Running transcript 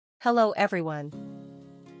Hello everyone.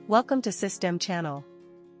 Welcome to Cisdem channel.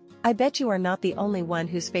 I bet you are not the only one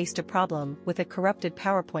who's faced a problem with a corrupted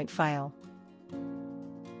PowerPoint file.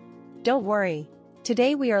 Don't worry.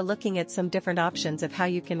 Today we are looking at some different options of how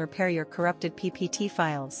you can repair your corrupted PPT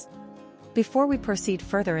files. Before we proceed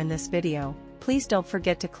further in this video, please don't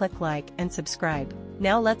forget to click like and subscribe.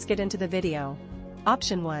 Now let's get into the video.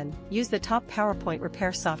 Option 1. Use the top PowerPoint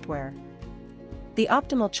repair software. The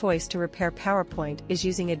optimal choice to repair PowerPoint is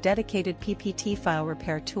using a dedicated PPT file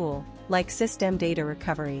repair tool, like Cisdem Data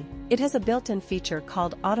Recovery. It has a built-in feature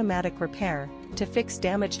called Automatic Repair, to fix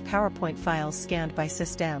damaged PowerPoint files scanned by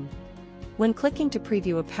Cisdem. When clicking to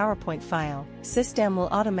preview a PowerPoint file, Cisdem will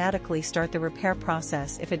automatically start the repair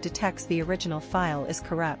process if it detects the original file is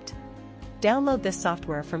corrupt. Download this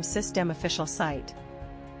software from Cisdem official site.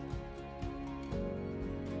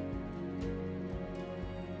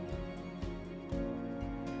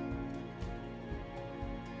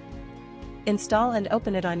 Install and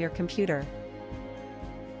open it on your computer.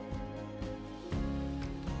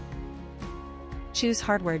 Choose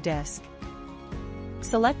Hardware Disk.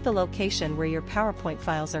 Select the location where your PowerPoint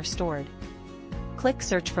files are stored. Click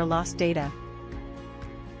Search for lost data.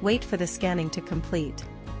 Wait for the scanning to complete.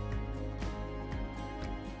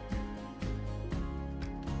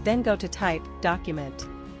 Then go to Type, Document.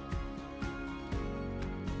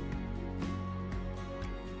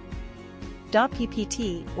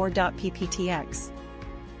 .ppt or .pptx.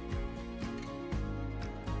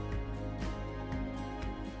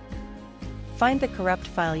 Find the corrupt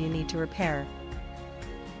file you need to repair.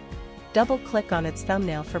 Double-click on its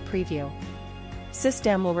thumbnail for preview.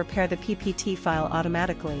 Cisdem will repair the PPT file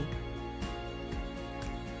automatically.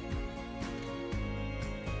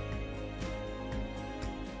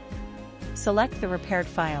 Select the repaired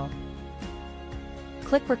file.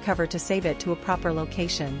 Click Recover to save it to a proper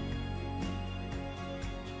location.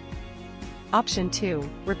 Option 2.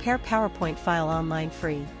 Repair PowerPoint file online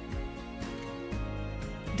free.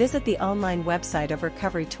 Visit the online website of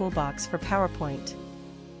Recovery Toolbox for PowerPoint.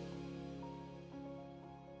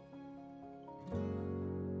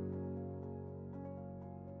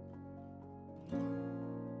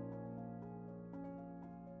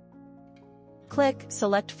 Click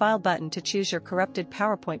Select File button to choose your corrupted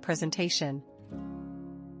PowerPoint presentation.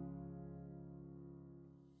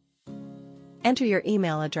 Enter your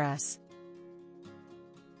email address.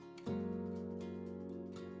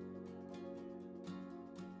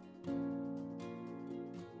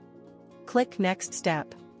 Click Next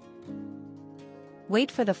Step. Wait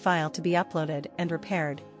for the file to be uploaded and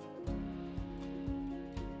repaired.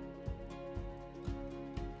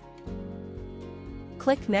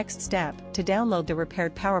 Click Next Step to download the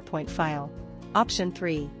repaired PowerPoint file. Option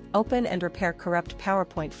 3. Open and repair corrupt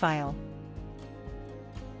PowerPoint file.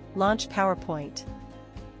 Launch PowerPoint.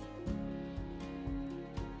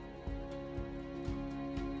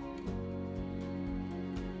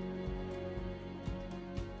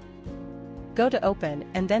 Go to Open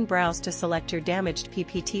and then browse to select your damaged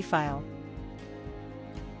PPT file.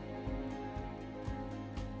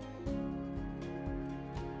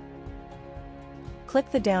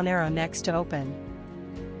 Click the down arrow next to Open.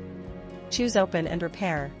 Choose Open and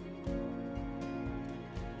Repair.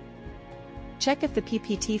 Check if the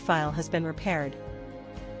PPT file has been repaired.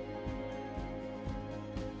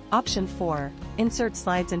 Option 4. Insert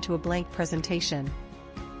slides into a blank presentation.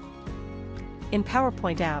 In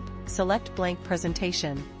PowerPoint app, select Blank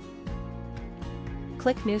Presentation.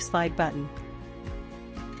 Click New Slide button.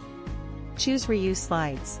 Choose Reuse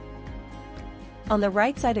Slides. On the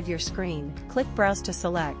right side of your screen, click Browse to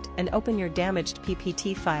select and open your damaged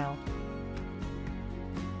PPT file.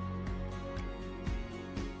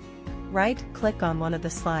 Right-click on one of the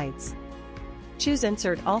slides. Choose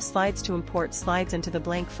Insert All Slides to import slides into the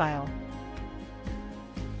blank file.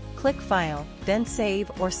 Click File, then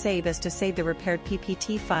Save or Save as to save the repaired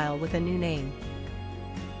PPT file with a new name.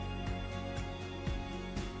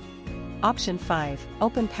 Option 5.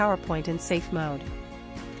 Open PowerPoint in safe mode.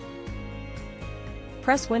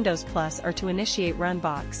 Press Windows plus or to initiate Run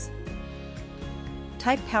box.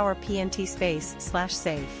 Type PowerPoint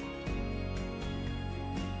 /save.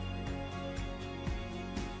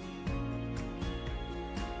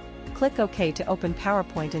 Click OK to open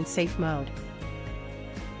PowerPoint in safe mode.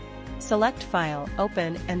 Select File,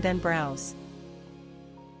 Open, and then Browse.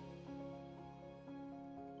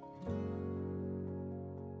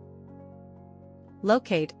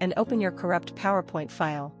 Locate and open your corrupt PowerPoint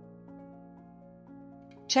file.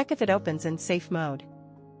 Check if it opens in safe mode.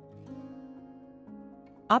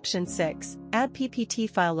 Option 6. Add PPT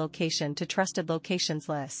file location to Trusted Locations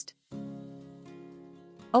list.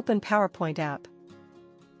 Open PowerPoint app.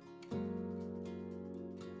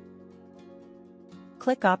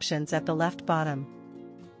 Click Options at the left bottom.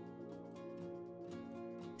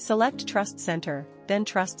 Select Trust Center, then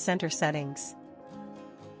Trust Center Settings.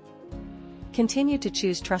 Continue to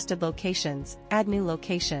choose Trusted Locations, add new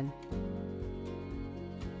location.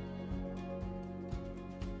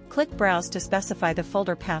 Click Browse to specify the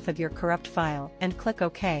folder path of your corrupt file and click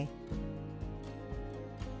OK.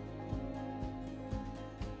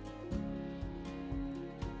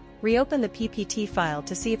 Reopen the PPT file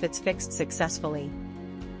to see if it's fixed successfully.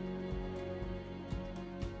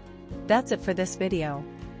 That's it for this video.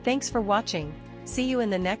 Thanks for watching. See you in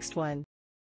the next one.